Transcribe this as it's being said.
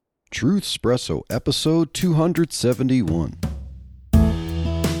Truth Espresso, episode 271.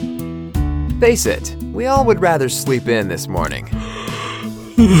 Face it, we all would rather sleep in this morning.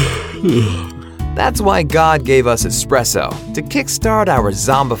 That's why God gave us espresso, to kickstart our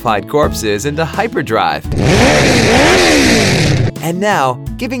zombified corpses into hyperdrive. And now,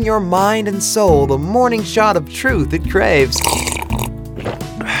 giving your mind and soul the morning shot of truth it craves.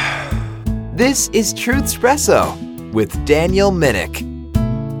 This is Truth Espresso with Daniel Minnick.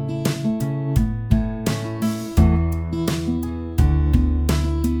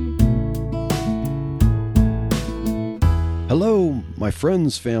 Hello, my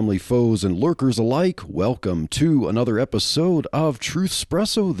friends, family, foes, and lurkers alike. Welcome to another episode of Truth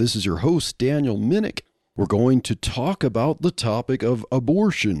Espresso. This is your host, Daniel Minnick. We're going to talk about the topic of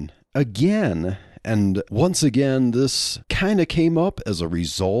abortion again. And once again, this kind of came up as a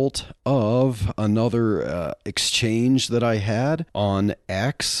result of another exchange that I had on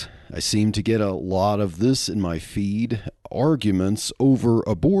X. I seem to get a lot of this in my feed, arguments over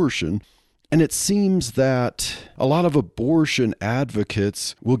abortion. And it seems that a lot of abortion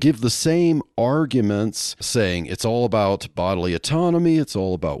advocates will give the same arguments, saying it's all about bodily autonomy, it's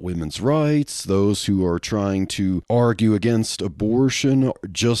all about women's rights. Those who are trying to argue against abortion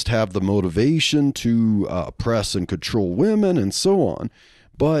just have the motivation to oppress and control women and so on.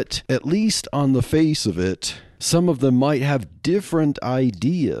 But at least on the face of it, some of them might have different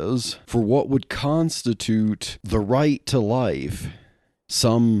ideas for what would constitute the right to life.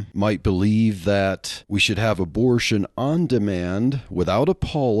 Some might believe that we should have abortion on demand without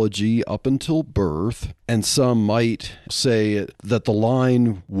apology up until birth, and some might say that the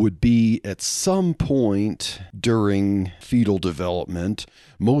line would be at some point during fetal development.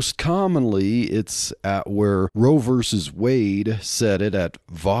 Most commonly, it's at where Roe versus Wade said it at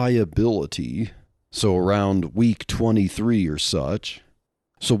viability, so around week 23 or such.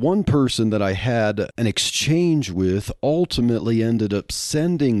 So one person that I had an exchange with ultimately ended up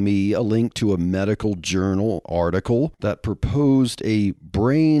sending me a link to a medical journal article that proposed a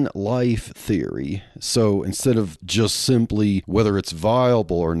brain life theory. So instead of just simply whether it's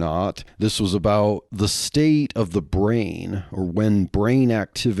viable or not, this was about the state of the brain or when brain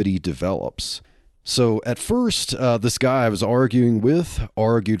activity develops. So at first, this guy I was arguing with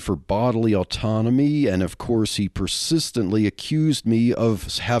argued for bodily autonomy, and of course he persistently accused me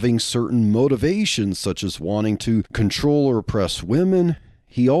of having certain motivations, such as wanting to control or oppress women.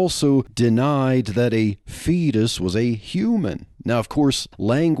 He also denied that a fetus was a human. Now, of course,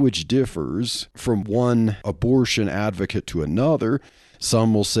 language differs from one abortion advocate to another.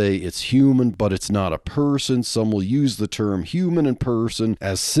 Some will say it's human, but it's not a person. Some will use the term human and person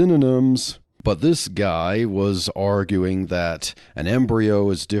as synonyms. But this guy was arguing that an embryo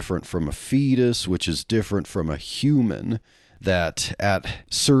is different from a fetus, which is different from a human, that at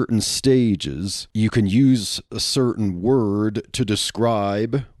certain stages you can use a certain word to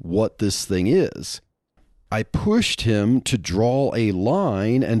describe what this thing is. I pushed him to draw a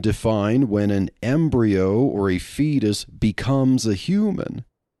line and define when an embryo or a fetus becomes a human.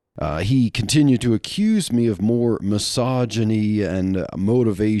 He continued to accuse me of more misogyny and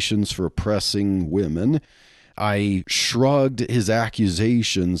motivations for oppressing women. I shrugged his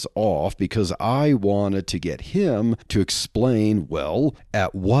accusations off because I wanted to get him to explain, well,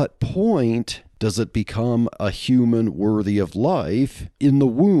 at what point does it become a human worthy of life in the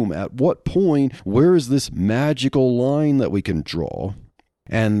womb? At what point, where is this magical line that we can draw?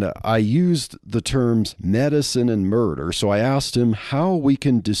 And I used the terms medicine and murder, so I asked him how we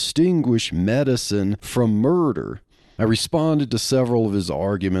can distinguish medicine from murder. I responded to several of his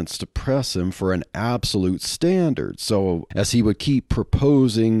arguments to press him for an absolute standard. So as he would keep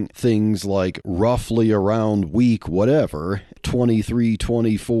proposing things like roughly around week whatever, 23,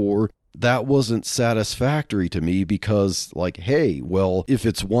 24, that wasn't satisfactory to me because, like, hey, well, if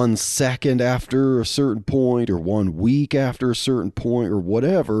it's 1 second after a certain point or 1 week after a certain point or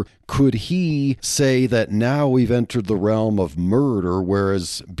whatever, could he say that now we've entered the realm of murder,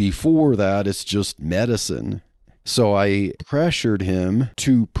 whereas before that it's just medicine? So I pressured him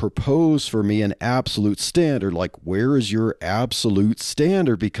to propose for me an absolute standard, like, where is your absolute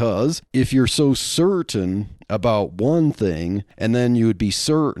standard? Because if you're so certain about one thing, and then you would be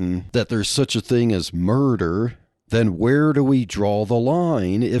certain that there's such a thing as murder, then where do we draw the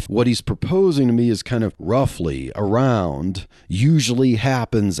line if what he's proposing to me is kind of roughly around, usually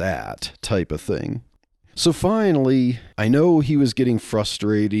happens at type of thing? So finally, I know he was getting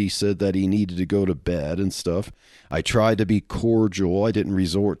frustrated. He said that he needed to go to bed and stuff. I tried to be cordial. I didn't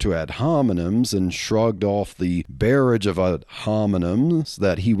resort to ad hominems and shrugged off the barrage of ad hominems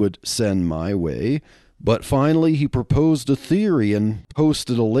that he would send my way. But finally, he proposed a theory and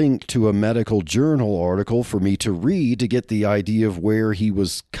posted a link to a medical journal article for me to read to get the idea of where he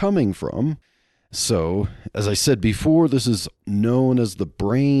was coming from. So, as I said before, this is known as the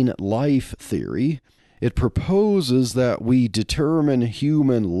brain life theory. It proposes that we determine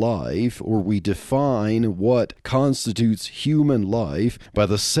human life, or we define what constitutes human life, by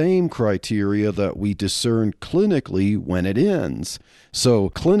the same criteria that we discern clinically when it ends. So,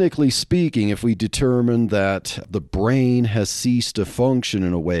 clinically speaking, if we determine that the brain has ceased to function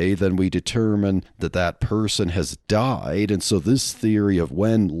in a way, then we determine that that person has died. And so this theory of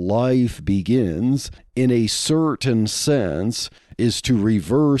when life begins, in a certain sense, is to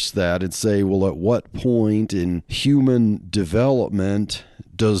reverse that and say, well, at what point in human development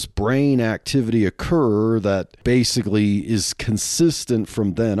does brain activity occur that basically is consistent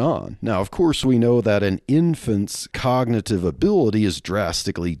from then on? Now, of course, we know that an infant's cognitive ability is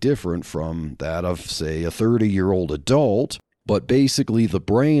drastically different from that of, say, a 30-year-old adult. But basically, the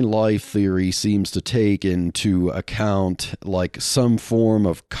brain life theory seems to take into account like some form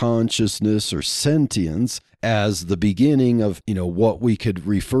of consciousness or sentience as the beginning of, what we could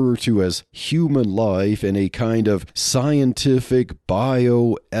refer to as human life in a kind of scientific,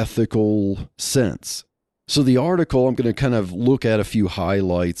 bioethical sense. So the article, I'm going to kind of look at a few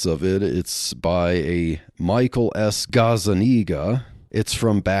highlights of it. It's by a Michael S. Gazzaniga. It's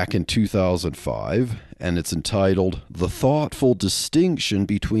from back in 2005, and it's entitled, "The Thoughtful Distinction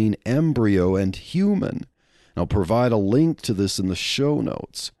Between Embryo and Human." I'll provide a link to this in the show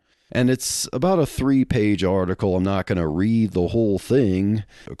notes. And it's about a 3-page article. I'm not going to read the whole thing.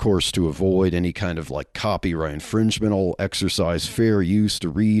 Of course, to avoid any kind of like copyright infringement, I'll exercise fair use to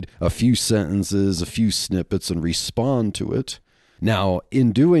read a few sentences, a few snippets, and respond to it. Now,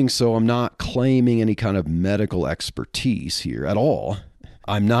 in doing so, I'm not claiming any kind of medical expertise here at all.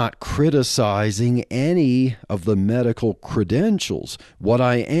 I'm not criticizing any of the medical credentials. What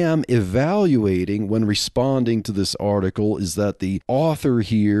I am evaluating when responding to this article is that the author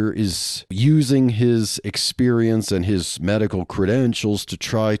here is using his experience and his medical credentials to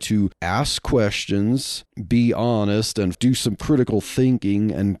try to ask questions, be honest, and do some critical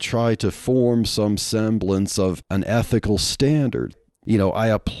thinking and try to form some semblance of an ethical standard. I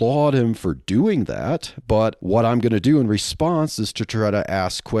applaud him for doing that, but what I'm going to do in response is to try to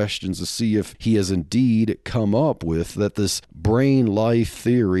ask questions to see if he has indeed come up with that this brain life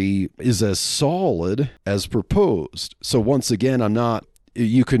theory is as solid as proposed. So once again,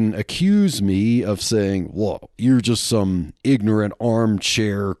 you can accuse me of saying, well, you're just some ignorant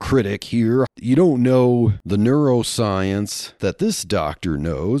armchair critic here. You don't know the neuroscience that this doctor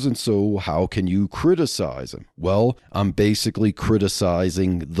knows, and so how can you criticize him? Well, I'm basically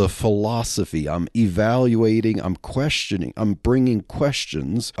criticizing the philosophy. I'm evaluating, I'm questioning, I'm bringing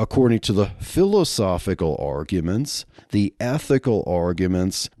questions according to the philosophical arguments, the ethical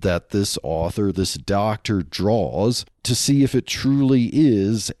arguments that this author, this doctor draws to see if it truly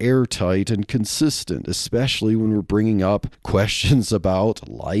is airtight and consistent, especially when we're bringing up questions about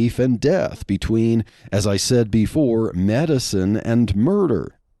life and death between, as I said before, medicine and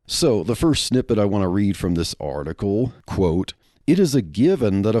murder. So the first snippet I want to read from this article, quote, "It is a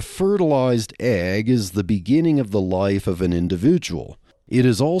given that a fertilized egg is the beginning of the life of an individual. It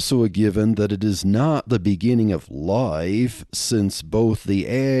is also a given that it is not the beginning of life, since both the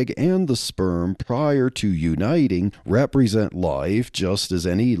egg and the sperm prior to uniting represent life, just as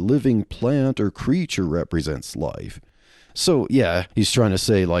any living plant or creature represents life." So, yeah, he's trying to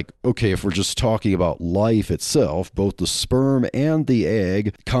say, okay, if we're just talking about life itself, both the sperm and the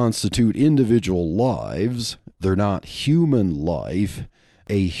egg constitute individual lives. They're not human life.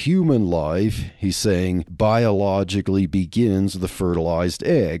 A human life, he's saying, biologically begins the fertilized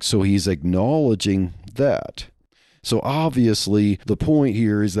egg. So he's acknowledging that. So obviously, the point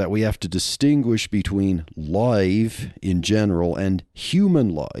here is that we have to distinguish between life in general and human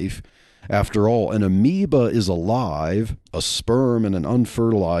life. After all, an amoeba is alive, a sperm and an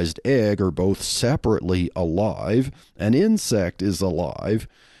unfertilized egg are both separately alive, an insect is alive.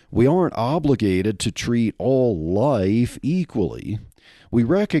 We aren't obligated to treat all life equally. We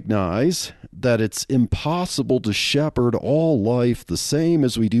recognize that it's impossible to shepherd all life the same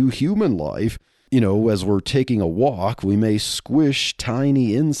as we do human life. As we're taking a walk, we may squish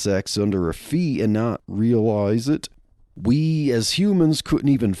tiny insects under our feet and not realize it. We as humans couldn't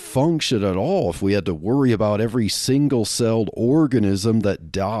even function at all if we had to worry about every single-celled organism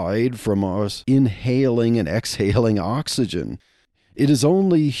that died from us inhaling and exhaling oxygen. It is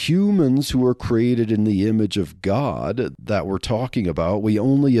only humans who are created in the image of God that we're talking about. We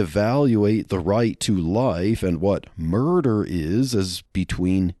only evaluate the right to life and what murder is as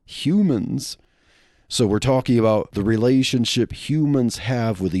between humans. So we're talking about the relationship humans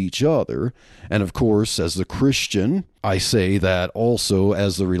have with each other. And of course, as a Christian, I say that also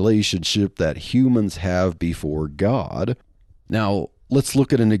as the relationship that humans have before God. Now, let's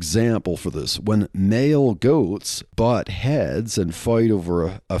look at an example for this. When male goats butt heads and fight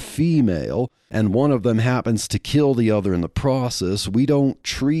over a female, and one of them happens to kill the other in the process, we don't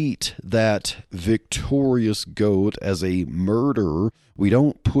treat that victorious goat as a murderer. We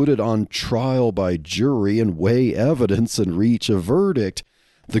don't put it on trial by jury and weigh evidence and reach a verdict.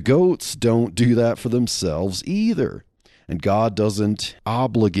 The goats don't do that for themselves either. And God doesn't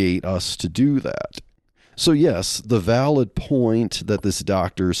obligate us to do that. So yes, the valid point that this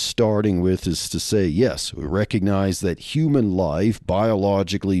doctor is starting with is to say, yes, we recognize that human life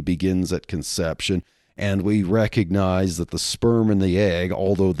biologically begins at conception, and we recognize that the sperm and the egg,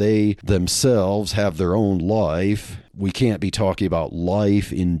 although they themselves have their own life, we can't be talking about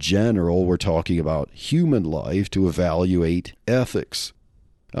life in general. We're talking about human life to evaluate ethics.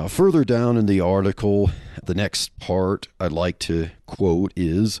 Further down in the article, the next part I'd like to quote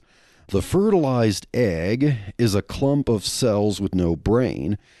is, "The fertilized egg is a clump of cells with no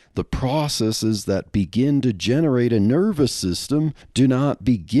brain. The processes that begin to generate a nervous system do not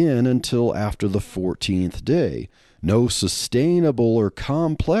begin until after the 14th day. No sustainable or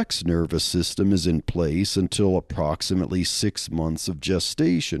complex nervous system is in place until approximately 6 months of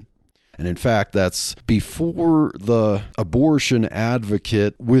gestation." And in fact, that's before the abortion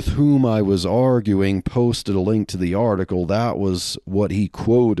advocate with whom I was arguing posted a link to the article. That was what he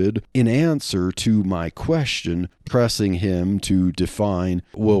quoted in answer to my question, pressing him to define,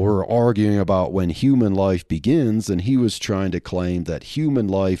 well, we're arguing about when human life begins, and he was trying to claim that human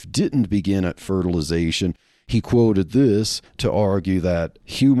life didn't begin at fertilization. He quoted this to argue that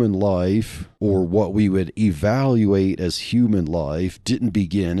human life, or what we would evaluate as human life, didn't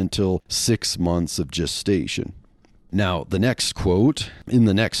begin until 6 months of gestation. Now, the next quote, in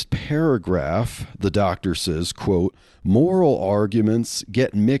the next paragraph, the doctor says, quote, "Moral arguments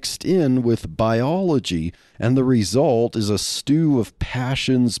get mixed in with biology, and the result is a stew of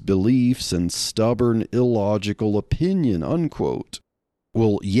passions, beliefs, and stubborn, illogical opinion," unquote.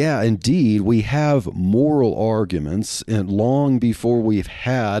 Well, yeah, indeed, we have moral arguments, and long before we've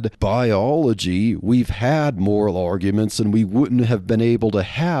had biology, we've had moral arguments, and we wouldn't have been able to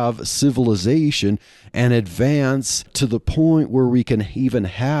have civilization and advance to the point where we can even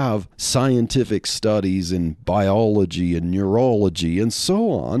have scientific studies in biology and neurology and so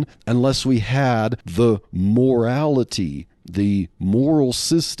on, unless we had the morality, the moral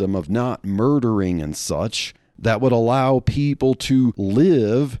system of not murdering and such, that would allow people to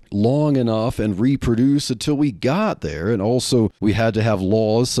live long enough and reproduce until we got there. And also, we had to have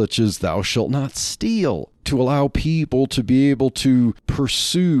laws such as thou shalt not steal to allow people to be able to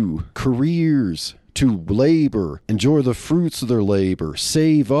pursue careers, to labor, enjoy the fruits of their labor,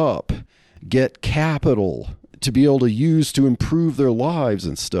 save up, get capital to be able to use to improve their lives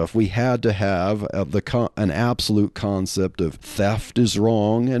and stuff. We had to have an absolute concept of theft is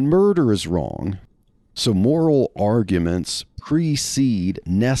wrong and murder is wrong. So moral arguments precede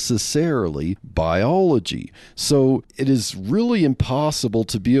necessarily biology. So it is really impossible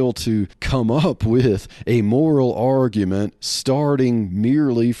to be able to come up with a moral argument starting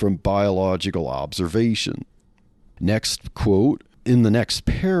merely from biological observation. Next quote, in the next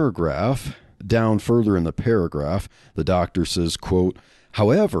paragraph, down further in the paragraph, the doctor says, quote,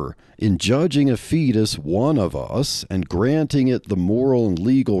 "However, in judging a fetus one of us and granting it the moral and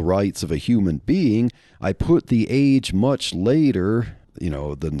legal rights of a human being, I put the age much later,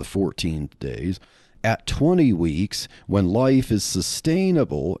 than the 14 days, at 20 weeks, when life is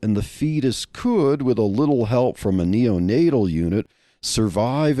sustainable and the fetus could, with a little help from a neonatal unit,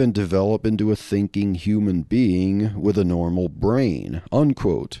 survive and develop into a thinking human being with a normal brain,"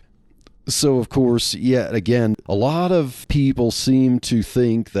 unquote. So, of course, yet again, a lot of people seem to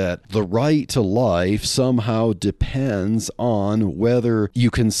think that the right to life somehow depends on whether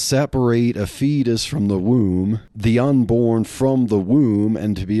you can separate a fetus from the womb, the unborn from the womb,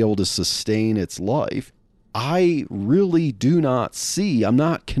 and to be able to sustain its life. I really do not see, I'm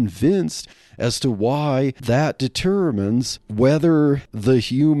not convinced as to why that determines whether the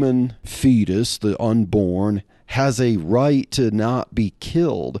human fetus, the unborn, has a right to not be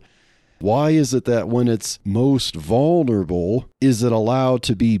killed. Why is it that when it's most vulnerable, is it allowed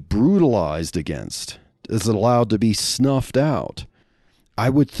to be brutalized against? Is it allowed to be snuffed out?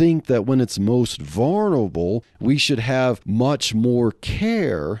 I would think that when it's most vulnerable, we should have much more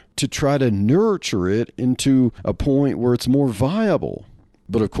care to try to nurture it into a point where it's more viable.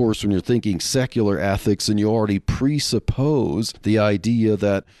 But of course, when you're thinking secular ethics and you already presuppose the idea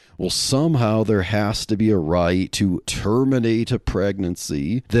that, well, somehow there has to be a right to terminate a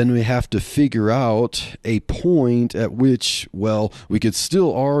pregnancy, then we have to figure out a point at which, well, we could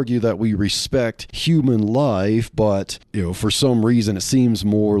still argue that we respect human life, but, for some reason it seems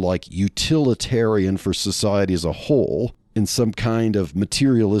more like utilitarian for society as a whole in some kind of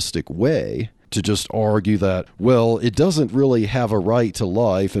materialistic way, to just argue that, well, it doesn't really have a right to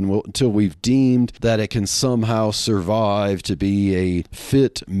life until we've deemed that it can somehow survive to be a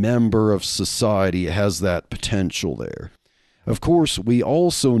fit member of society. It has that potential there. Of course, we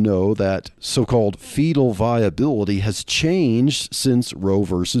also know that so-called fetal viability has changed since Roe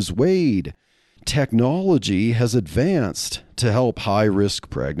versus Wade. Technology has advanced to help high-risk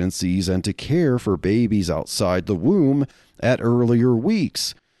pregnancies and to care for babies outside the womb at earlier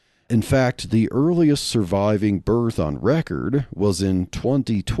weeks. In fact, the earliest surviving birth on record was in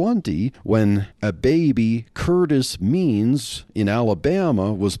 2020 when a baby, Curtis Means, in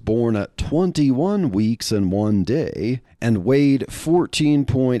Alabama, was born at 21 weeks and 1 day and weighed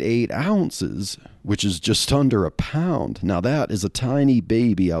 14.8 ounces, which is just under a pound. Now that is a tiny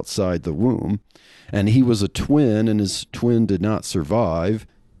baby outside the womb, and he was a twin, and his twin did not survive.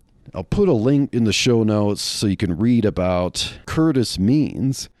 I'll put a link in the show notes so you can read about Curtis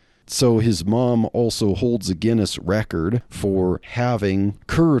Means. So his mom also holds a Guinness record for having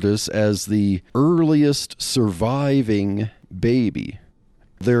Curtis as the earliest surviving baby.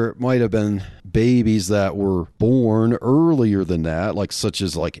 There might have been babies that were born earlier than that, such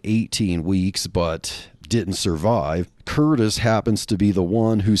as 18 weeks, but didn't survive. Curtis happens to be the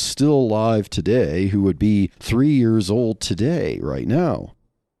one who's still alive today, who would be 3 years old today, right now.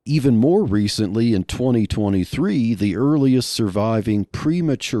 Even more recently, in 2023, the earliest surviving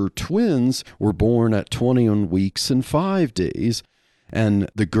premature twins were born at 21 weeks and 5 days, and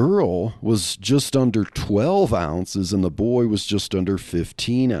the girl was just under 12 ounces and the boy was just under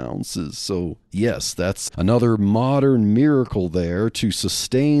 15 ounces. So yes, that's another modern miracle there to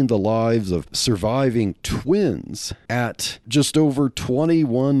sustain the lives of surviving twins at just over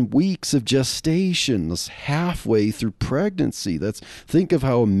 21 weeks of gestation. That's halfway through pregnancy. Think of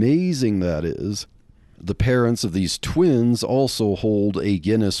how amazing that is. The parents of these twins also hold a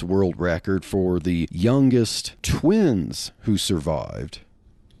Guinness World Record for the youngest twins who survived.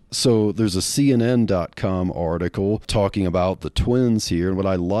 So there's a CNN.com article talking about the twins here, and what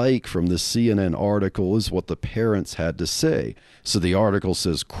I like from this CNN article is what the parents had to say. So the article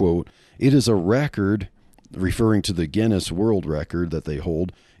says, quote, "It is a record," referring to the Guinness World Record that they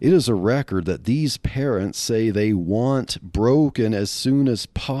hold, "it is a record that these parents say they want broken as soon as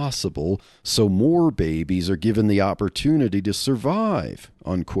possible so more babies are given the opportunity to survive,"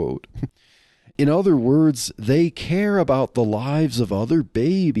 unquote. In other words, they care about the lives of other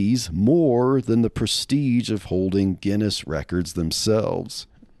babies more than the prestige of holding Guinness records themselves.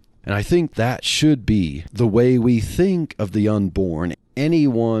 And I think that should be the way we think of the unborn.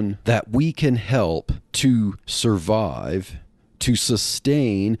 Anyone that we can help to survive, to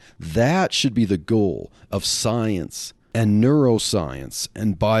sustain, that should be the goal of science and neuroscience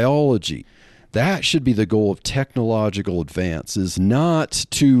and biology. That should be the goal of technological advances, not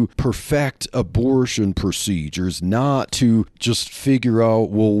to perfect abortion procedures, not to just figure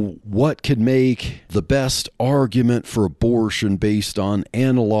out, well, what could make the best argument for abortion based on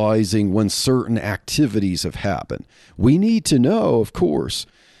analyzing when certain activities have happened. We need to know, of course,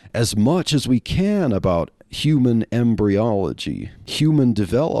 as much as we can about human embryology, human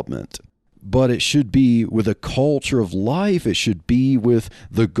development. But it should be with a culture of life. It should be with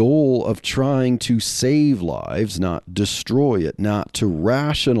the goal of trying to save lives, not destroy it, not to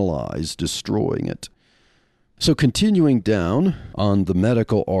rationalize destroying it. So continuing down on the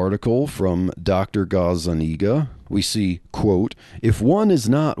medical article from Dr. Gazzaniga, we see, quote, "If one is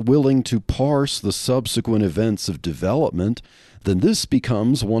not willing to parse the subsequent events of development, then this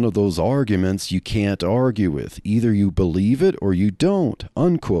becomes one of those arguments you can't argue with. Either you believe it or you don't,"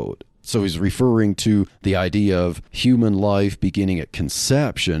 unquote. So he's referring to the idea of human life beginning at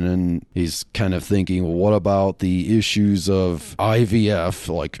conception, and he's kind of thinking, well, what about the issues of IVF,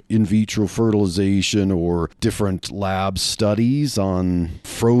 like in vitro fertilization, or different lab studies on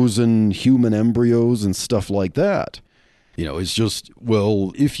frozen human embryos and stuff like that? It's just,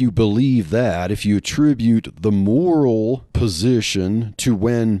 well, if you believe that, if you attribute the moral position to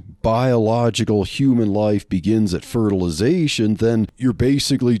when biological human life begins at fertilization, then you're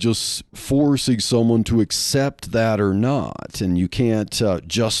basically just forcing someone to accept that or not, and you can't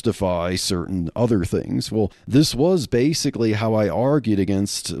justify certain other things. Well, this was basically how I argued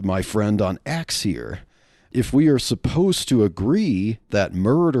against my friend on X here. if we are supposed to agree that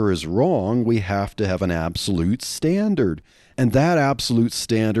murder is wrong, we have to have an absolute standard. And that absolute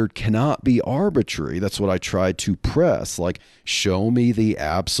standard cannot be arbitrary. That's what I tried to press. Like, show me the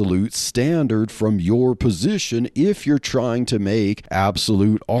absolute standard from your position if you're trying to make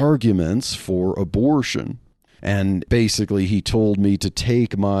absolute arguments for abortion. And basically, he told me to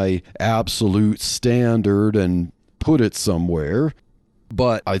take my absolute standard and put it somewhere.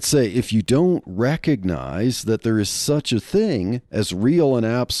 But I'd say if you don't recognize that there is such a thing as real and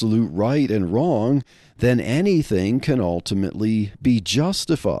absolute right and wrong, then anything can ultimately be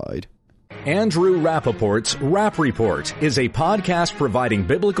justified. Andrew Rappaport's Rap Report is a podcast providing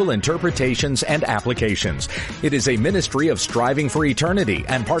biblical interpretations and applications. It is a ministry of Striving for Eternity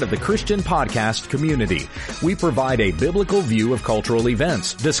and part of the Christian podcast community. We provide a biblical view of cultural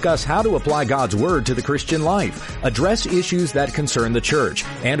events, discuss how to apply God's Word to the Christian life, address issues that concern the church,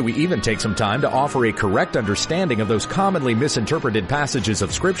 and we even take some time to offer a correct understanding of those commonly misinterpreted passages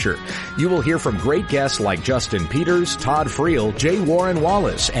of Scripture. You will hear from great guests like Justin Peters, Todd Friel, J. Warren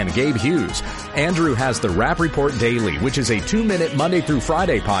Wallace, and Gabe Hughes. Andrew has the Rap Report Daily, which is a 2-minute Monday through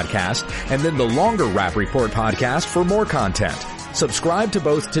Friday podcast, and then the longer Rap Report podcast for more content. Subscribe to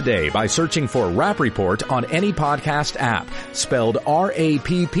both today by searching for Rap Report on any podcast app, spelled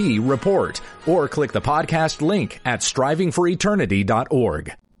R-A-P-P Report, or click the podcast link at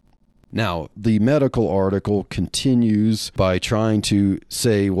strivingforeternity.org. Now, the medical article continues by trying to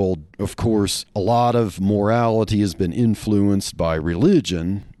say, well, of course, a lot of morality has been influenced by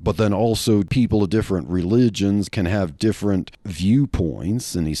religion, but then also people of different religions can have different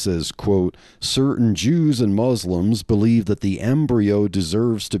viewpoints. And he says, quote, certain Jews and Muslims believe that the embryo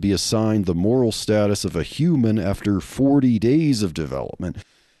deserves to be assigned the moral status of a human after 40 days of development.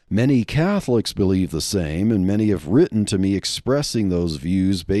 Many Catholics believe the same, and many have written to me expressing those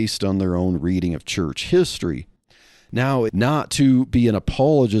views based on their own reading of church history. Now, not to be an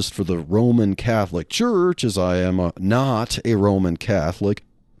apologist for the Roman Catholic Church, as I am not a Roman Catholic,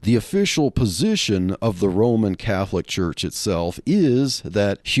 the official position of the Roman Catholic Church itself is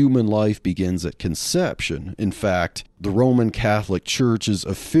that human life begins at conception. In fact, the Roman Catholic Church's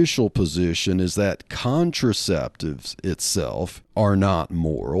official position is that contraceptives itself are not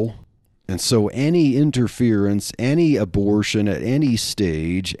moral. And so any interference, any abortion at any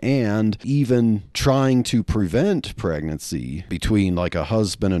stage, and even trying to prevent pregnancy between like a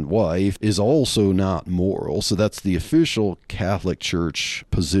husband and wife is also not moral. So that's the official Catholic Church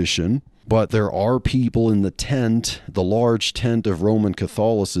position. But there are people in the tent, the large tent of Roman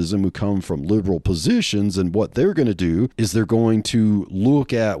Catholicism, who come from liberal positions, and what they're going to do is they're going to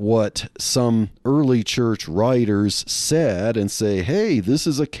look at what some early church writers said and say, hey, this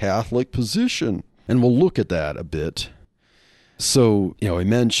is a Catholic position. And we'll look at that a bit. So, I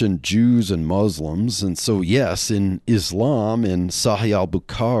mentioned Jews and Muslims, and so yes, in Islam, in Sahih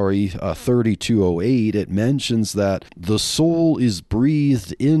al-Bukhari 3208, it mentions that the soul is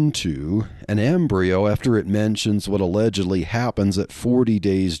breathed into an embryo after it mentions what allegedly happens at 40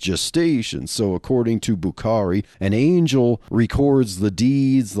 days gestation. So according to Bukhari, an angel records the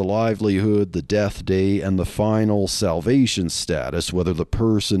deeds, the livelihood, the death day, and the final salvation status, whether the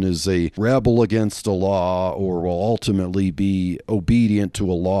person is a rebel against Allah or will ultimately be obedient to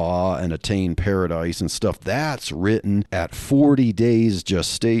Allah and attain paradise and stuff. That's written at 40 days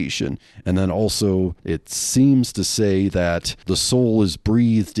gestation. And then also it seems to say that the soul is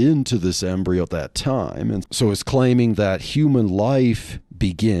breathed into this embryo at that time. And so it's claiming that human life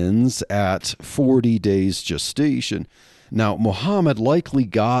begins at 40 days gestation. Now, Muhammad likely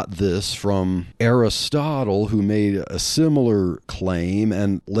got this from Aristotle, who made a similar claim,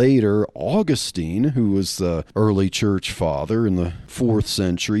 and later Augustine, who was the early church father in the 4th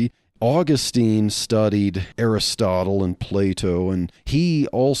century. Augustine studied Aristotle and Plato, and he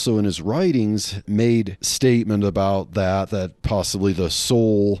also in his writings made statement about that possibly the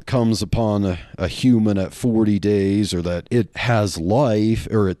soul comes upon a human at 40 days, or that it has life,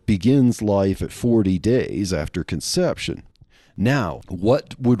 or it begins life at 40 days after conception. Now,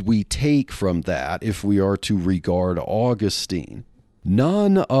 what would we take from that if we are to regard Augustine?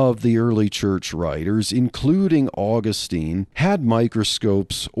 None of the early church writers, including Augustine, had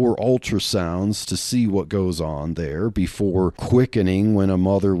microscopes or ultrasounds to see what goes on there before quickening when a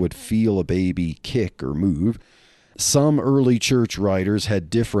mother would feel a baby kick or move. Some early church writers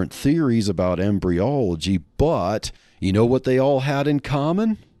had different theories about embryology, but you know what they all had in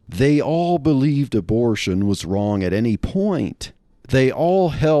common? They all believed abortion was wrong at any point. They all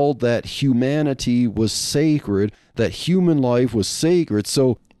held that humanity was sacred, that human life was sacred.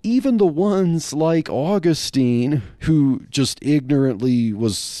 So even the ones like Augustine, who just ignorantly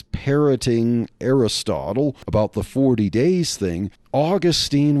was parroting Aristotle about the 40 days thing,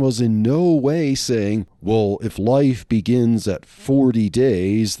 Augustine was in no way saying, well, if life begins at 40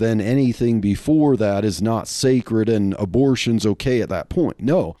 days, then anything before that is not sacred and abortion's okay at that point.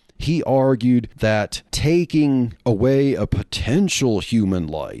 No. He argued that taking away a potential human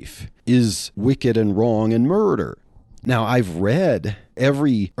life is wicked and wrong and murder. Now, I've read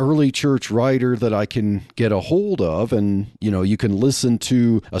every early church writer that I can get a hold of, and, you can listen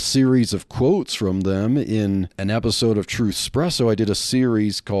to a series of quotes from them in an episode of Truthspresso. I did a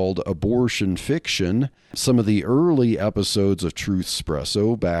series called Abortion Fiction, some of the early episodes of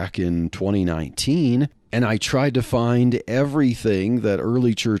Truthspresso back in 2019. And I tried to find everything that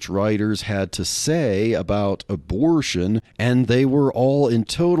early church writers had to say about abortion, and they were all in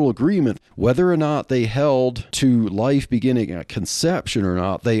total agreement. Whether or not they held to life beginning at conception or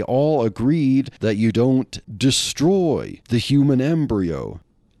not, they all agreed that you don't destroy the human embryo.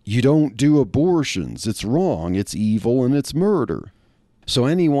 You don't do abortions. It's wrong, it's evil, and it's murder. So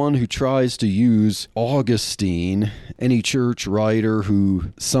anyone who tries to use Augustine, any church writer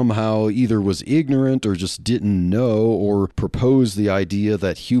who somehow either was ignorant or just didn't know or proposed the idea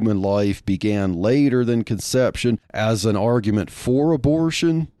that human life began later than conception as an argument for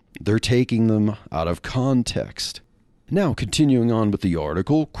abortion, they're taking them out of context. Now, continuing on with the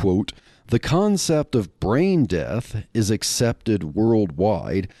article, quote, "The concept of brain death is accepted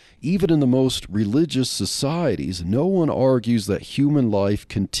worldwide. Even in the most religious societies, no one argues that human life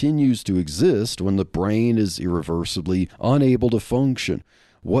continues to exist when the brain is irreversibly unable to function.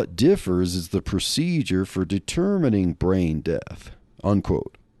 What differs is the procedure for determining brain death."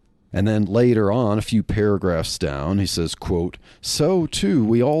 Unquote. And then later on, a few paragraphs down, he says, quote, "So, too,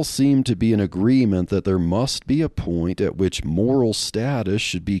 we all seem to be in agreement that there must be a point at which moral status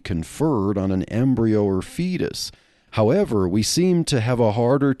should be conferred on an embryo or fetus. However, we seem to have a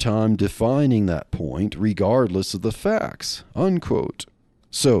harder time defining that point regardless of the facts." Unquote.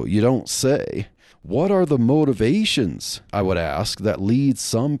 So, you don't say. What are the motivations, I would ask, that lead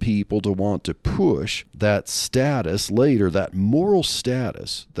some people to want to push that status later, that moral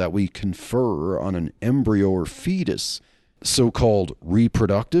status that we confer on an embryo or fetus? So-called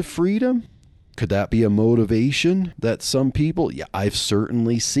reproductive freedom? Could that be a motivation that some people... Yeah, I've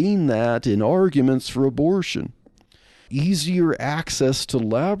certainly seen that in arguments for abortion. Easier access to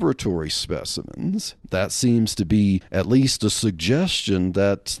laboratory specimens. That seems to be at least a suggestion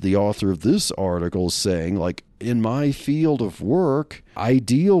that the author of this article is saying, like, in my field of work, I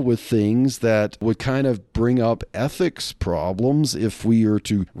deal with things that would kind of bring up ethics problems if we are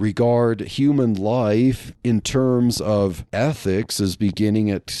to regard human life in terms of ethics as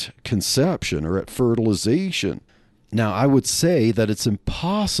beginning at conception or at fertilization. Now, I would say that it's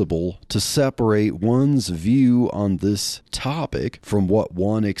impossible to separate one's view on this topic from what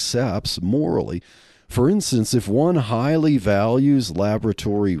one accepts morally. For instance, if one highly values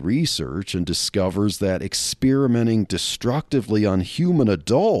laboratory research and discovers that experimenting destructively on human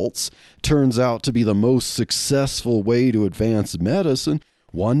adults turns out to be the most successful way to advance medicine,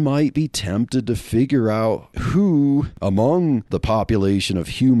 one might be tempted to figure out who among the population of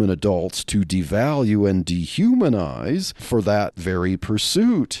human adults to devalue and dehumanize for that very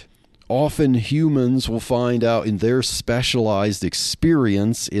pursuit. Often humans will find out in their specialized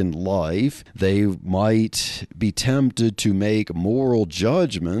experience in life, they might be tempted to make moral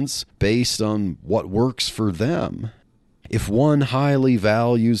judgments based on what works for them. If one highly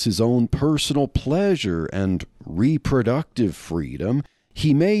values his own personal pleasure and reproductive freedom,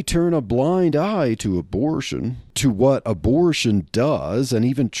 he may turn a blind eye to abortion, to what abortion does, and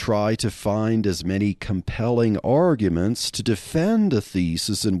even try to find as many compelling arguments to defend a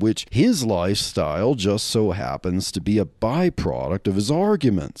thesis in which his lifestyle just so happens to be a byproduct of his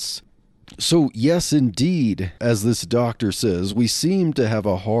arguments. So, yes, indeed, as this doctor says, we seem to have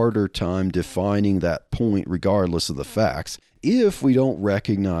a harder time defining that point regardless of the facts, if we don't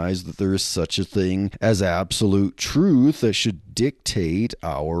recognize that there is such a thing as absolute truth that should dictate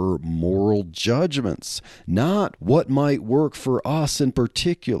our moral judgments, not what might work for us in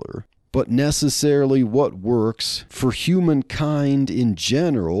particular, but necessarily what works for humankind in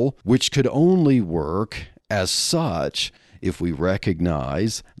general, which could only work as such if we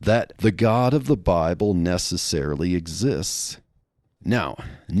recognize that the God of the Bible necessarily exists. Now,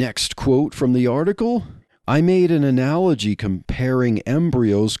 next quote from the article. "I made an analogy comparing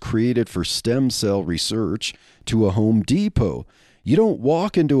embryos created for stem cell research to a Home Depot. You don't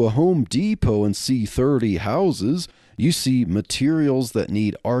walk into a Home Depot and see 30 houses. You see materials that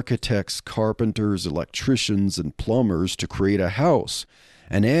need architects, carpenters, electricians, and plumbers to create a house.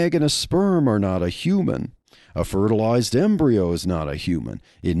 An egg and a sperm are not a human. A fertilized embryo is not a human.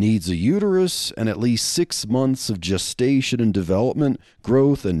 It needs a uterus and at least 6 months of gestation and development,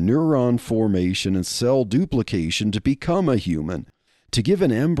 growth and neuron formation and cell duplication to become a human. To give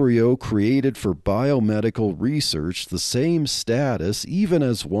an embryo created for biomedical research the same status even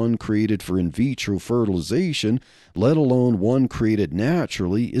as one created for in vitro fertilization, let alone one created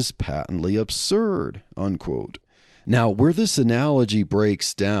naturally, is patently absurd." Unquote. Now, where this analogy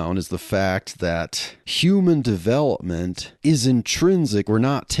breaks down is the fact that human development is intrinsic. We're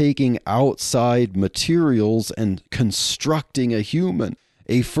not taking outside materials and constructing a human.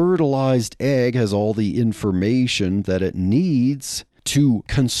 A fertilized egg has all the information that it needs to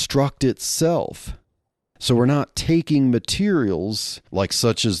construct itself. So we're not taking materials like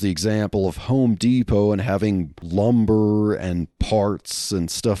such as the example of Home Depot and having lumber and parts and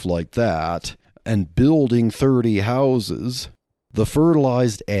stuff like that and building 30 houses. The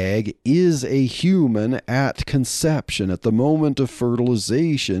fertilized egg is a human at conception, at the moment of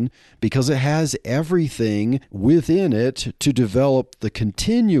fertilization, because it has everything within it to develop the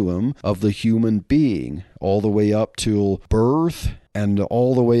continuum of the human being, all the way up till birth and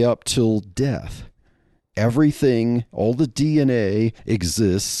all the way up till death. Everything, all the DNA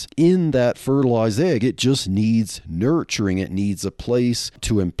exists in that fertilized egg. It just needs nurturing. It needs a place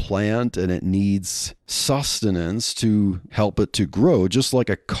to implant, and it needs sustenance to help it to grow. Just like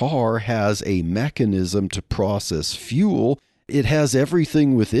a car has a mechanism to process fuel, it has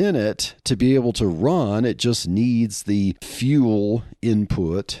everything within it to be able to run. It just needs the fuel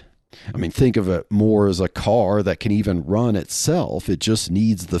input. I mean, think of it more as a car that can even run itself. It just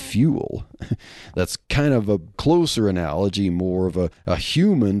needs the fuel. That's kind of a closer analogy, more of a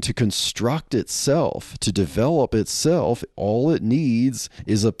human to construct itself, to develop itself. All it needs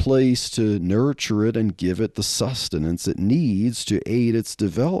is a place to nurture it and give it the sustenance it needs to aid its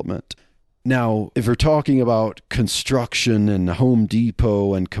development. Now, if we're talking about construction and Home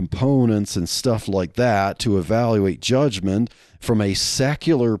Depot and components and stuff like that to evaluate judgment from a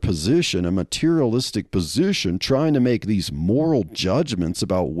secular position, a materialistic position, trying to make these moral judgments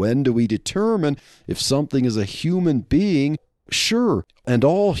about when do we determine if something is a human being, sure. And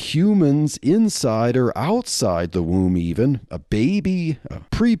all humans inside or outside the womb even, a baby, a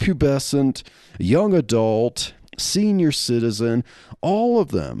prepubescent, a young adult, senior citizen, all of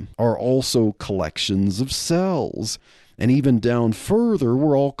them are also collections of cells. And even down further,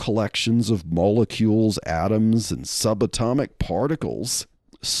 we're all collections of molecules, atoms, and subatomic particles.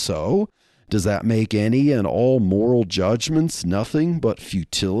 So, does that make any and all moral judgments nothing but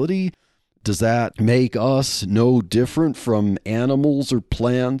futility? Does that make us no different from animals or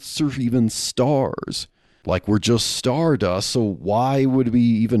plants or even stars? Like we're just stardust, so why would we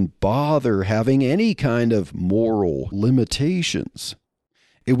even bother having any kind of moral limitations?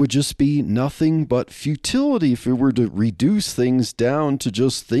 It would just be nothing but futility if we were to reduce things down to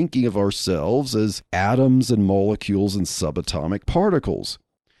just thinking of ourselves as atoms and molecules and subatomic particles.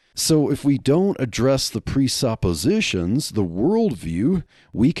 So if we don't address the presuppositions, the worldview,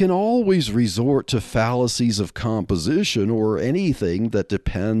 we can always resort to fallacies of composition or anything that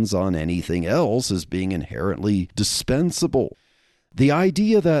depends on anything else as being inherently dispensable. The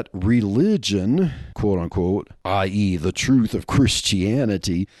idea that religion, quote unquote, i.e. the truth of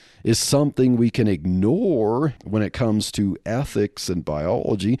Christianity, is something we can ignore when it comes to ethics and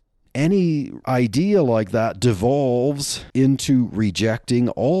biology, any idea like that devolves into rejecting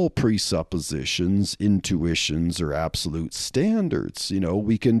all presuppositions, intuitions, or absolute standards. You know,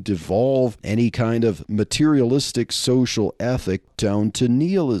 we can devolve any kind of materialistic social ethic down to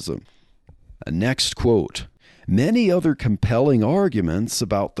nihilism. Next quote. Many other compelling arguments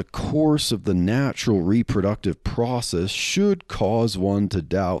about the course of the natural reproductive process should cause one to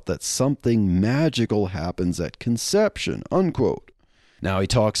doubt that something magical happens at conception, unquote. Now he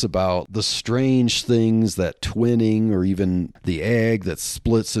talks about the strange things that twinning, or even the egg that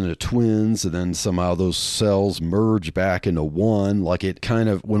splits into twins and then somehow those cells merge back into one, like it kind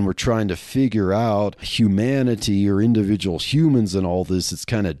of, when we're trying to figure out humanity or individual humans and all this, it's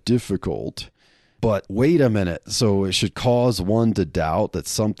kind of difficult. But wait a minute, so it should cause one to doubt that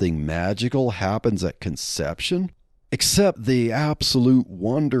something magical happens at conception? Except the absolute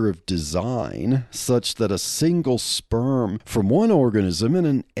wonder of design, such that a single sperm from one organism and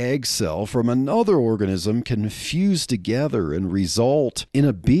an egg cell from another organism can fuse together and result in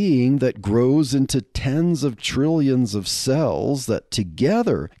a being that grows into tens of trillions of cells that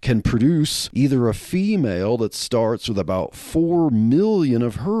together can produce either a female that starts with about 4 million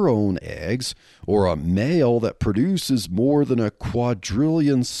of her own eggs, or a male that produces more than a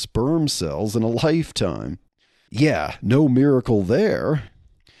quadrillion sperm cells in a lifetime. Yeah, no miracle there.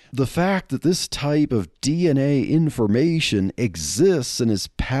 the fact that this type of DNA information exists and is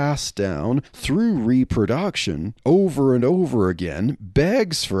passed down through reproduction over and over again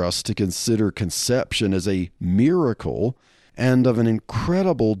begs for us to consider conception as a miracle and of an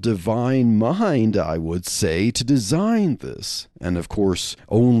incredible divine mind, I would say, to design this. And of course,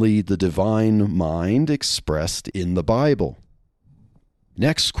 only the divine mind expressed in the Bible.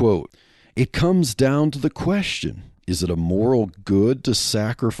 Next quote, "It comes down to the question, is it a moral good to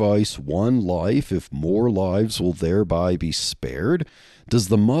sacrifice one life if more lives will thereby be spared? Does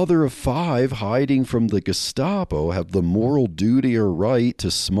the mother of 5 hiding from the Gestapo have the moral duty or right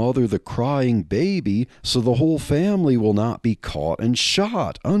to smother the crying baby so the whole family will not be caught and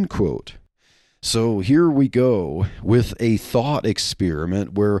shot?" Unquote. So here we go with a thought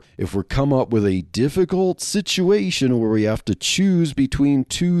experiment where if we come up with a difficult situation where we have to choose between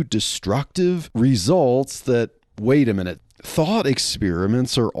 2 destructive results that, wait a minute, thought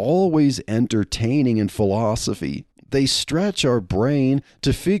experiments are always entertaining in philosophy. They stretch our brain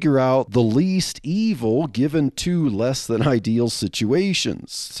to figure out the least evil given 2 less than ideal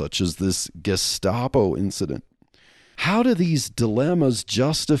situations, such as this Gestapo incident. How do these dilemmas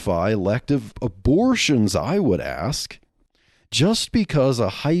justify elective abortions, I would ask? Just because a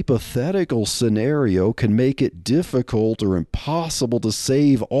hypothetical scenario can make it difficult or impossible to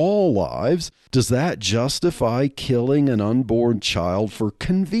save all lives, does that justify killing an unborn child for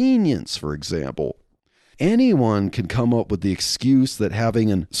convenience, for example? Anyone can come up with the excuse that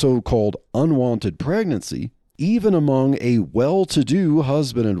having a so-called unwanted pregnancy, even among a well-to-do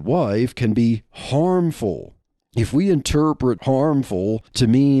husband and wife, can be harmful. If we interpret harmful to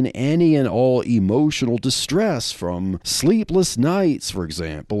mean any and all emotional distress from sleepless nights, for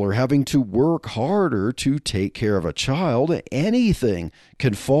example, or having to work harder to take care of a child, anything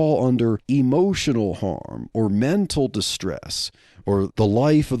can fall under emotional harm or mental distress. Or the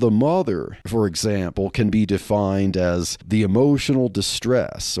life of the mother, for example, can be defined as the emotional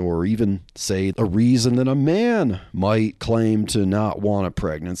distress, or even, say, a reason that a man might claim to not want a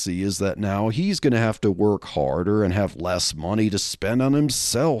pregnancy is that now he's going to have to work harder and have less money to spend on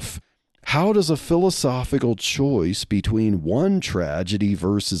himself. How does a philosophical choice between one tragedy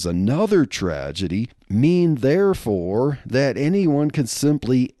versus another tragedy mean, therefore, that anyone can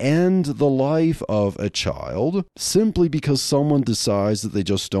simply end the life of a child simply because someone decides that they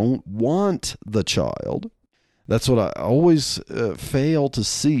just don't want the child? That's what I always fail to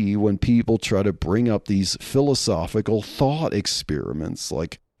see when people try to bring up these philosophical thought experiments.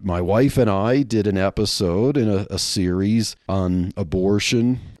 Like, my wife and I did an episode in a series on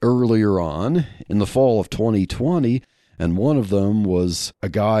abortion earlier on in the fall of 2020, and one of them was a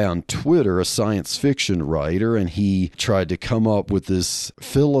guy on Twitter, a science fiction writer, and he tried to come up with this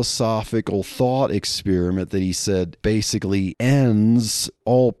philosophical thought experiment that he said basically ends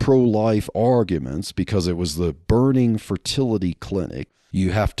all pro-life arguments because it was the burning fertility clinic.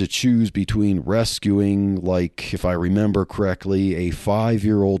 You have to choose between rescuing, like, if I remember correctly, a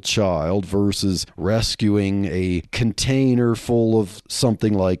 5-year-old child versus rescuing a container full of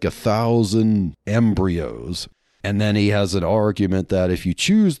something like 1,000 embryos. And then he has an argument that if you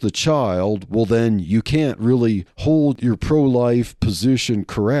choose the child, well, then you can't really hold your pro-life position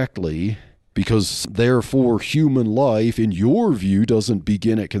correctly because therefore human life, in your view, doesn't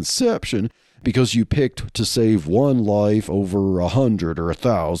begin at conception, because you picked to save one life over 100 or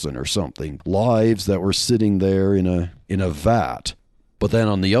 1,000 or something, lives that were sitting there in a vat. But then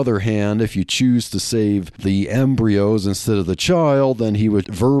on the other hand, if you choose to save the embryos instead of the child, then he would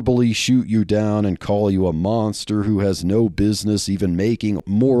verbally shoot you down and call you a monster who has no business even making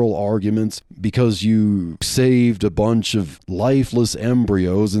moral arguments because you saved a bunch of lifeless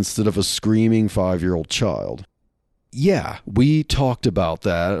embryos instead of a screaming 5-year-old child. Yeah, we talked about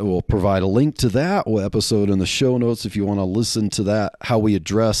that. We'll provide a link to that episode in the show notes if you want to listen to that, how we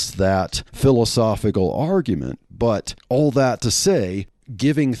address that philosophical argument. But all that to say,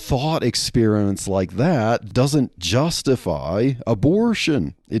 giving thought experiments like that doesn't justify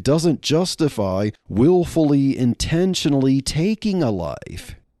abortion. It doesn't justify willfully, intentionally taking a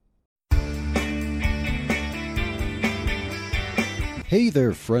life. Hey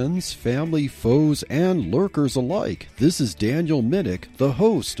there, friends, family, foes, and lurkers alike. This is Daniel Minnick, the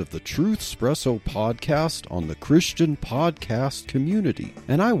host of the Truthspresso podcast on the Christian podcast community.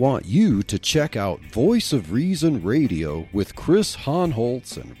 And I want you to check out Voice of Reason Radio with Chris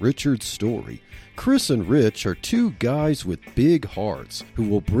Honholtz and Richard Story. Chris and Rich are 2 guys with big hearts who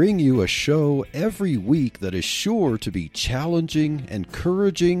will bring you a show every week that is sure to be challenging,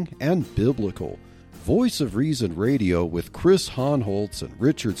 encouraging, and biblical. Voice of Reason Radio with Chris Honholtz and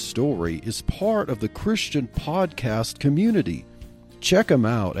Richard Story is part of the Christian podcast community. Check them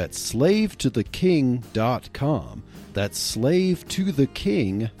out at slavetotheking.com. That's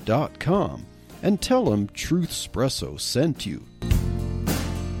slavetotheking.com. And tell them Truthspresso sent you.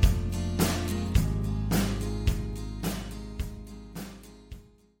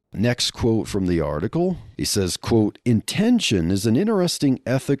 Next quote from the article, he says, quote, "Intention is an interesting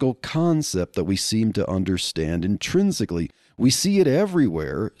ethical concept that we seem to understand intrinsically. We see it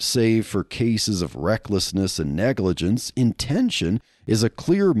everywhere, save for cases of recklessness and negligence. Intention is a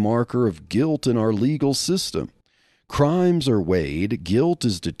clear marker of guilt in our legal system. Crimes are weighed, guilt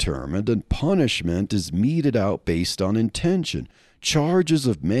is determined, and punishment is meted out based on intention. Charges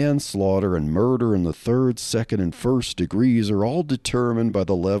of manslaughter and murder in the third, second, and first degrees are all determined by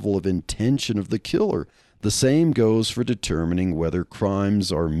the level of intention of the killer. The same goes for determining whether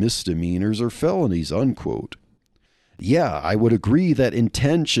crimes are misdemeanors or felonies," unquote. Yeah, I would agree that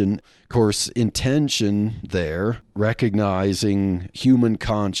intention, of course, intention there, recognizing human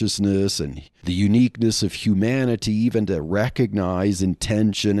consciousness and the uniqueness of humanity, even to recognize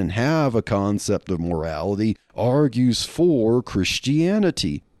intention and have a concept of morality, argues for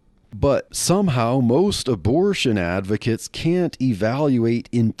Christianity. But somehow most abortion advocates can't evaluate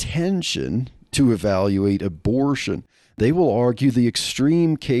intention to evaluate abortion. They will argue the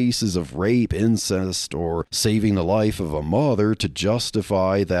extreme cases of rape, incest, or saving the life of a mother to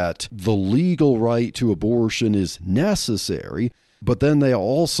justify that the legal right to abortion is necessary, but then they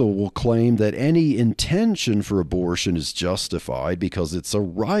also will claim that any intention for abortion is justified because it's a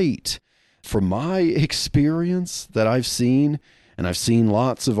right. From my experience that I've seen, and I've seen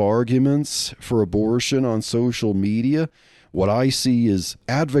lots of arguments for abortion on social media, what I see is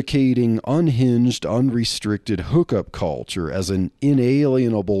advocating unhinged, unrestricted hookup culture as an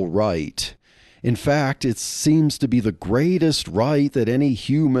inalienable right. In fact, it seems to be the greatest right that any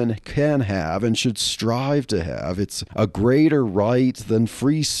human can have and should strive to have. It's a greater right than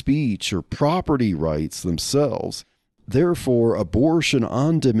free speech or property rights themselves. Therefore, abortion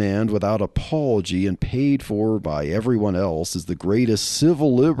on demand without apology and paid for by everyone else is the greatest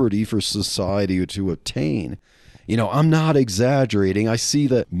civil liberty for society to obtain. You know, I'm not exaggerating. I see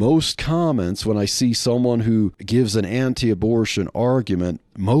that most comments, when I see someone who gives an anti-abortion argument,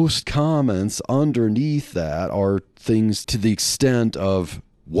 most comments underneath that are things to the extent of,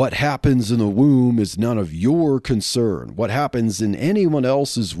 what happens in the womb is none of your concern. What happens in anyone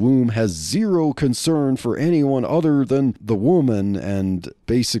else's womb has zero concern for anyone other than the woman, and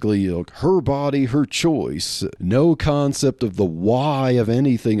basically her body, her choice. No concept of the why of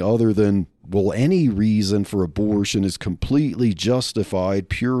anything other than, well, any reason for abortion is completely justified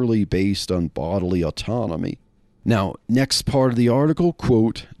purely based on bodily autonomy. Now, next part of the article,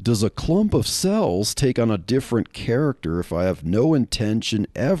 quote, "Does a clump of cells take on a different character if I have no intention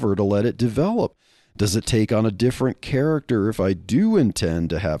ever to let it develop? Does it take on a different character if I do intend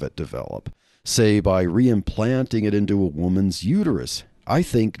to have it develop, say by reimplanting it into a woman's uterus? I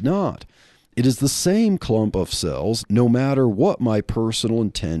think not. It is the same clump of cells no matter what my personal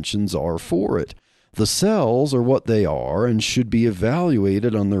intentions are for it. The cells are what they are and should be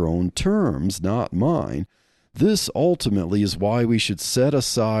evaluated on their own terms, not mine. This ultimately is why we should set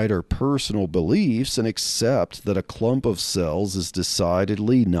aside our personal beliefs and accept that a clump of cells is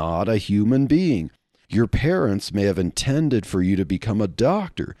decidedly not a human being. Your parents may have intended for you to become a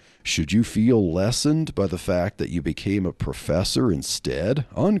doctor. Should you feel lessened by the fact that you became a professor instead?"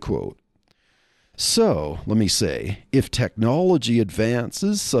 Unquote. So, let me say, if technology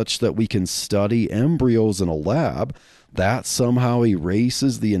advances such that we can study embryos in a lab, that somehow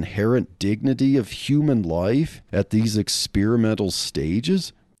erases the inherent dignity of human life at these experimental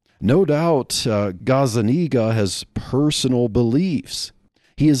stages? No doubt Gazzaniga has personal beliefs.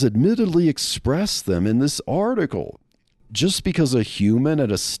 He has admittedly expressed them in this article. Just because a human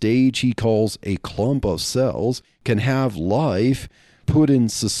at a stage he calls a clump of cells can have life put in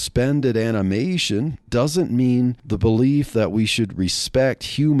suspended animation doesn't mean the belief that we should respect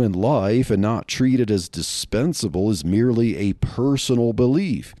human life and not treat it as dispensable is merely a personal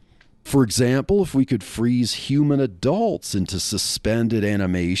belief. For example, if we could freeze human adults into suspended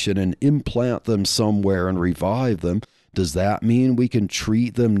animation and implant them somewhere and revive them, does that mean we can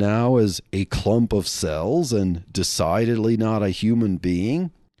treat them now as a clump of cells and decidedly not a human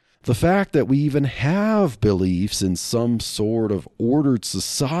being? The fact that we even have beliefs in some sort of ordered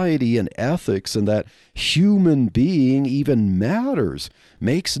society and ethics and that human being even matters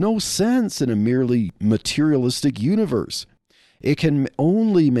makes no sense in a merely materialistic universe. It can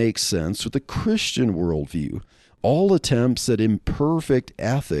only make sense with the Christian worldview. All attempts at imperfect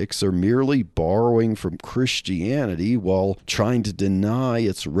ethics are merely borrowing from Christianity while trying to deny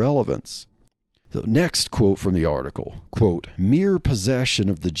its relevance. The next quote from the article, quote, mere possession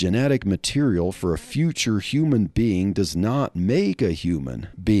of the genetic material for a future human being does not make a human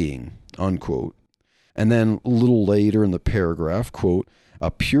being, unquote. And then a little later in the paragraph, quote, a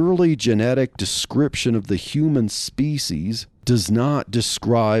purely genetic description of the human species does not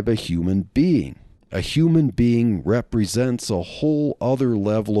describe a human being. A human being represents a whole other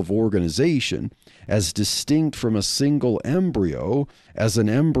level of organization as distinct from a single embryo as an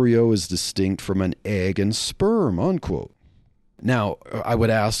embryo is distinct from an egg and sperm, unquote. Now, I would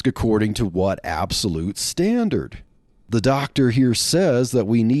ask, according to what absolute standard? The doctor here says that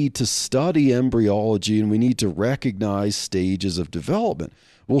we need to study embryology and we need to recognize stages of development.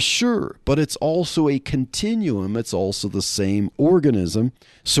 Well, sure, but it's also a continuum. It's also the same organism.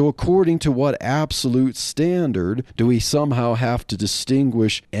 So according to what absolute standard do we somehow have to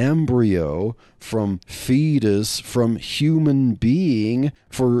distinguish embryo from fetus from human being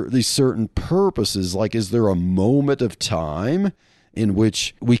for these certain purposes? Like, is there a moment of time in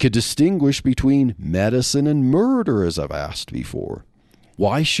which we could distinguish between medicine and murder, as I've asked before?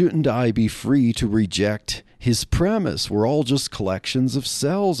 Why shouldn't I be free to reject his premise? We're all just collections of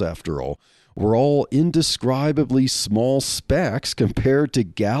cells, after all. We're all indescribably small specks compared to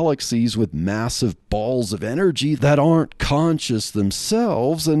galaxies with massive balls of energy that aren't conscious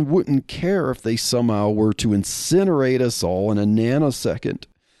themselves and wouldn't care if they somehow were to incinerate us all in a nanosecond.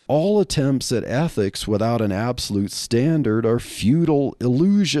 All attempts at ethics without an absolute standard are futile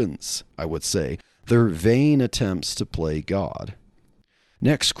illusions, I would say. They're vain attempts to play God.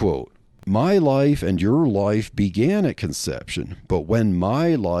 Next quote, my life and your life began at conception, but when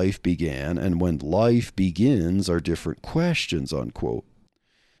my life began and when life begins are different questions, unquote.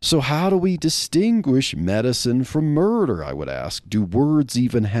 So how do we distinguish medicine from murder, I would ask? Do words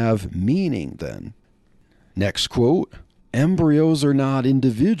even have meaning then? Next quote, embryos are not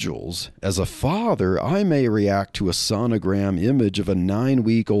individuals. As a father, I may react to a sonogram image of a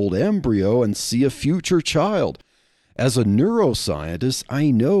 9-week-old embryo and see a future child. As a neuroscientist, I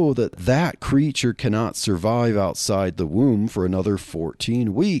know that that creature cannot survive outside the womb for another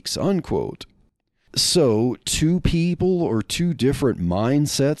 14 weeks, unquote. So, two people or two different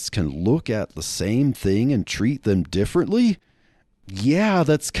mindsets can look at the same thing and treat them differently? Yeah,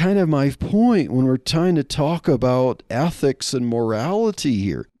 that's kind of my point when we're trying to talk about ethics and morality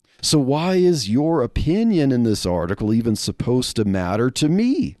here. So why is your opinion in this article even supposed to matter to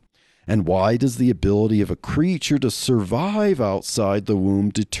me? And why does the ability of a creature to survive outside the womb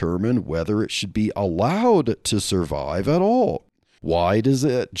determine whether it should be allowed to survive at all? Why does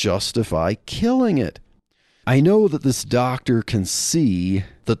it justify killing it? I know that this doctor can see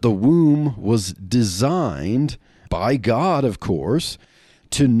that the womb was designed, by God of course,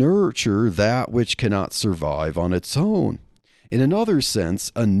 to nurture that which cannot survive on its own. In another sense,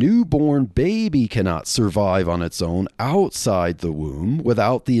 a newborn baby cannot survive on its own outside the womb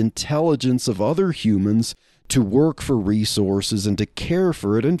without the intelligence of other humans to work for resources and to care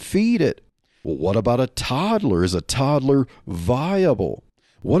for it and feed it. Well, what about a toddler? Is a toddler viable?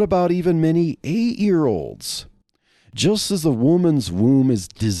 What about even many 8-year-olds? Just as the woman's womb is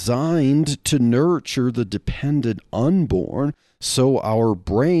designed to nurture the dependent unborn, so our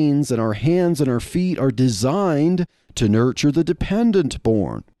brains and our hands and our feet are designed to nurture the dependent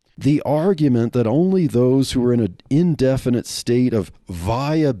born. The argument that only those who are in an indefinite state of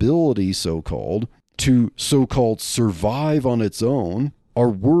viability, so-called, to so-called survive on its own, are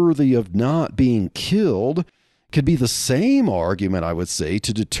worthy of not being killed, could be the same argument, I would say,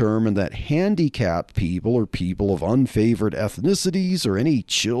 to determine that handicapped people or people of unfavored ethnicities or any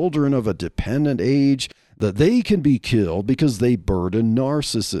children of a dependent age, that they can be killed because they burden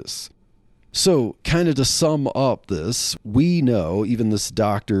narcissists. So, kind of to sum up this, we know, even this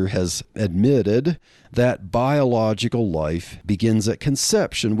doctor has admitted, that biological life begins at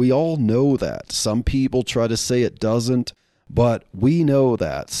conception. We all know that. Some people try to say it doesn't, but we know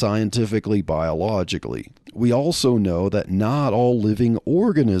that scientifically, biologically. We also know that not all living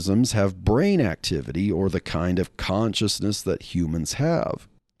organisms have brain activity or the kind of consciousness that humans have.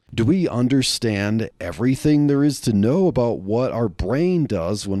 Do we understand everything there is to know about what our brain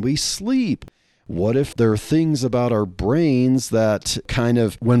does when we sleep? What if there are things about our brains that kind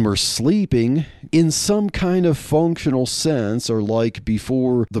of, when we're sleeping, in some kind of functional sense, are like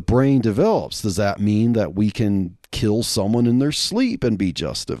before the brain develops? Does that mean that we can kill someone in their sleep and be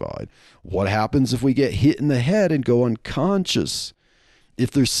justified? What happens if we get hit in the head and go unconscious?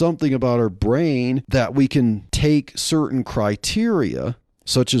 If there's something about our brain that we can take certain criteria,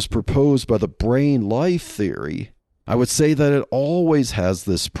 such as proposed by the brain life theory, I would say that it always has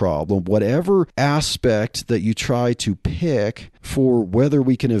this problem. Whatever aspect that you try to pick for whether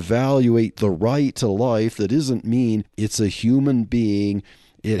we can evaluate the right to life, that doesn't mean it's a human being.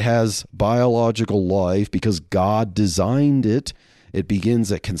 It has biological life because God designed it. It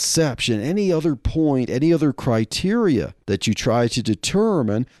begins at conception. Any other point, any other criteria that you try to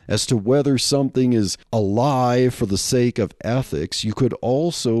determine as to whether something is alive for the sake of ethics, you could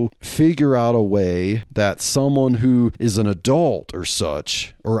also figure out a way that someone who is an adult or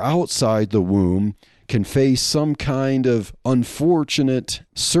such, or outside the womb, can face some kind of unfortunate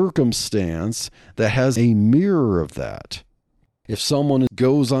circumstance that has a mirror of that. If someone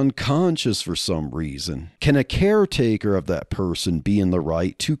goes unconscious for some reason, can a caretaker of that person be in the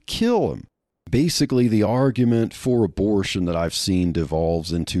right to kill him? Basically, the argument for abortion that I've seen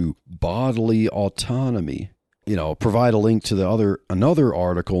devolves into bodily autonomy. Provide a link to another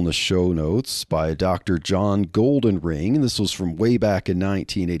article in the show notes by Dr. John Goldenring. This was from way back in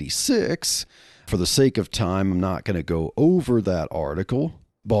 1986. For the sake of time, I'm not going to go over that article.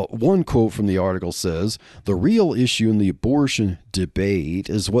 But one quote from the article says, "The real issue in the abortion debate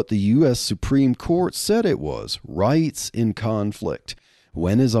is what the U.S. Supreme Court said it was, rights in conflict.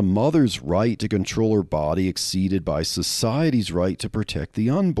 When is a mother's right to control her body exceeded by society's right to protect the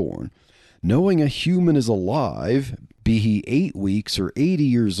unborn? Knowing a human is alive, be he 8 weeks or 80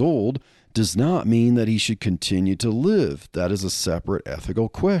 years old, does not mean that he should continue to live. That is a separate ethical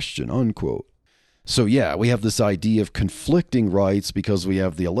question," unquote. So yeah, we have this idea of conflicting rights because we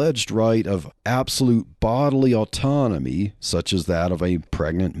have the alleged right of absolute bodily autonomy, such as that of a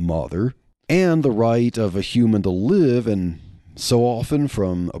pregnant mother, and the right of a human to live, and so often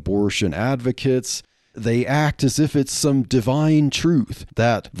from abortion advocates, they act as if it's some divine truth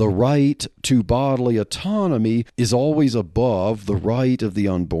that the right to bodily autonomy is always above the right of the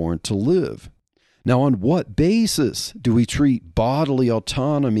unborn to live. Now, on what basis do we treat bodily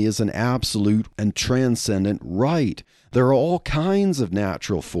autonomy as an absolute and transcendent right? There are all kinds of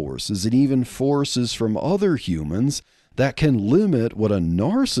natural forces and even forces from other humans that can limit what a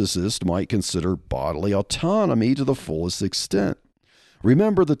narcissist might consider bodily autonomy to the fullest extent.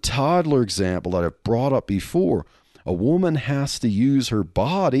 Remember the toddler example that I've brought up before. A woman has to use her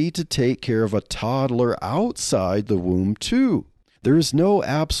body to take care of a toddler outside the womb too. There is no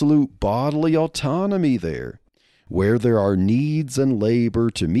absolute bodily autonomy there. Where there are needs and labor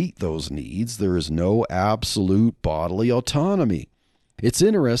to meet those needs, there is no absolute bodily autonomy. It's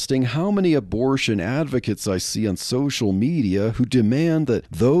interesting how many abortion advocates I see on social media who demand that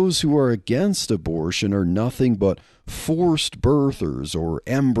those who are against abortion are nothing but forced birthers or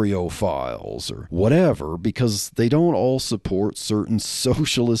embryophiles or whatever because they don't all support certain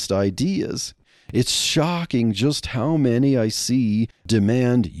socialist ideas. It's shocking just how many I see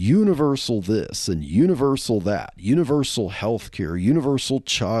demand universal this and universal that, universal health care, universal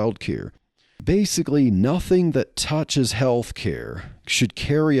child care. Basically, nothing that touches health care should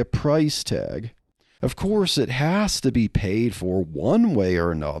carry a price tag. Of course, it has to be paid for one way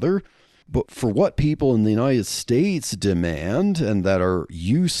or another, but for what people in the United States demand and that are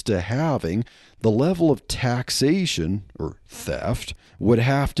used to having, the level of taxation, or theft, would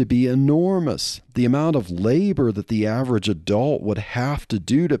have to be enormous. The amount of labor that the average adult would have to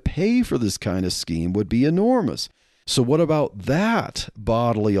do to pay for this kind of scheme would be enormous. So what about that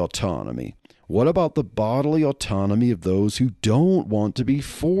bodily autonomy? What about the bodily autonomy of those who don't want to be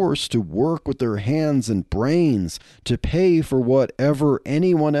forced to work with their hands and brains to pay for whatever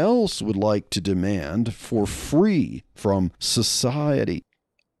anyone else would like to demand for free from society?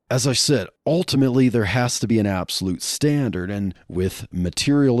 As I said, ultimately there has to be an absolute standard, and with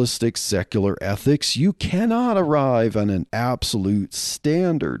materialistic secular ethics, you cannot arrive on an absolute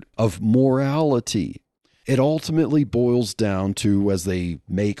standard of morality. It ultimately boils down to, as they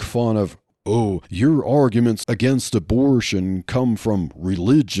make fun of, "Oh, your arguments against abortion come from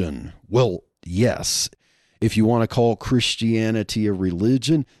religion." Well, yes. If you want to call Christianity a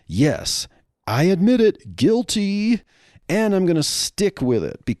religion, yes. I admit it, guilty. And I'm going to stick with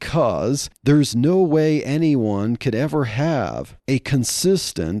it because there's no way anyone could ever have a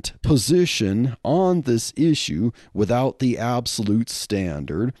consistent position on this issue without the absolute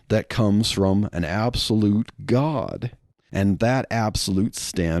standard that comes from an absolute God. And that absolute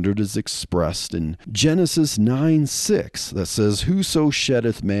standard is expressed in Genesis 9:6 that says, "Whoso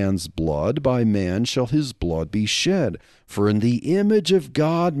sheddeth man's blood, by man shall his blood be shed. For in the image of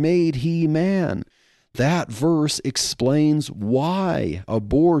God made he man." That verse explains why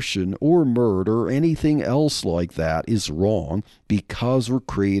abortion or murder or anything else like that is wrong, because we're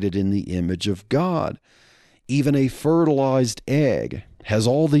created in the image of God. Even a fertilized egg has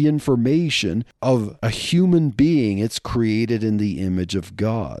all the information of a human being. It's created in the image of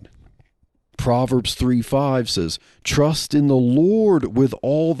God. Proverbs 3:5 says, "Trust in the Lord with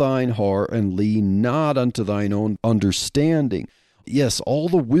all thine heart, and lean not unto thine own understanding." Yes, all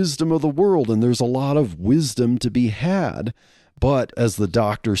the wisdom of the world, and there's a lot of wisdom to be had. But as the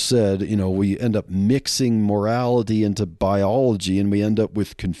doctor said, we end up mixing morality into biology and we end up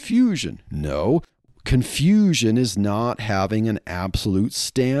with confusion. No, confusion is not having an absolute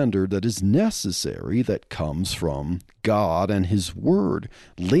standard that is necessary that comes from God and His Word.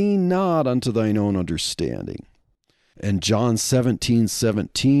 Lean not unto thine own understanding. And John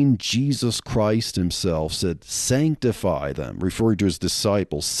 17:17, Jesus Christ Himself said, "Sanctify them," referring to His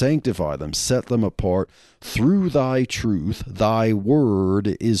disciples, "sanctify them, set them apart through thy truth. Thy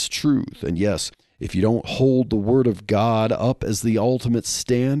word is truth." And yes, if you don't hold the Word of God up as the ultimate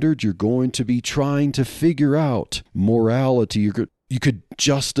standard, you're going to be trying to figure out morality. You could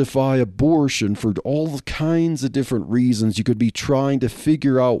justify abortion for all kinds of different reasons. You could be trying to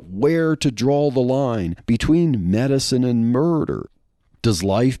figure out where to draw the line between medicine and murder. Does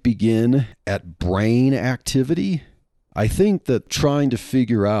life begin at brain activity? I think that trying to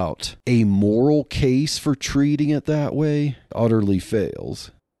figure out a moral case for treating it that way utterly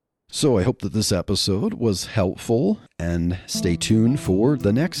fails. So I hope that this episode was helpful, and stay tuned for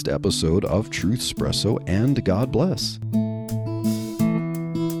the next episode of Truthspresso, and God bless.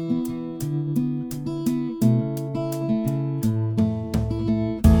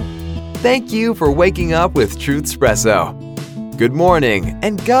 Thank you for waking up with Truthspresso. Good morning,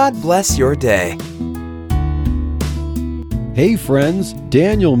 and God bless your day. Hey friends,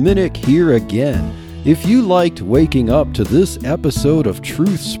 Daniel Minnick here again. If you liked waking up to this episode of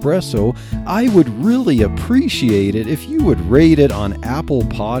Truthspresso, I would really appreciate it if you would rate it on Apple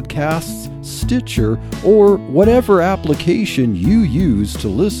Podcasts, Stitcher, or whatever application you use to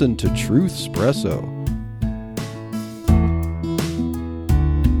listen to Truthspresso.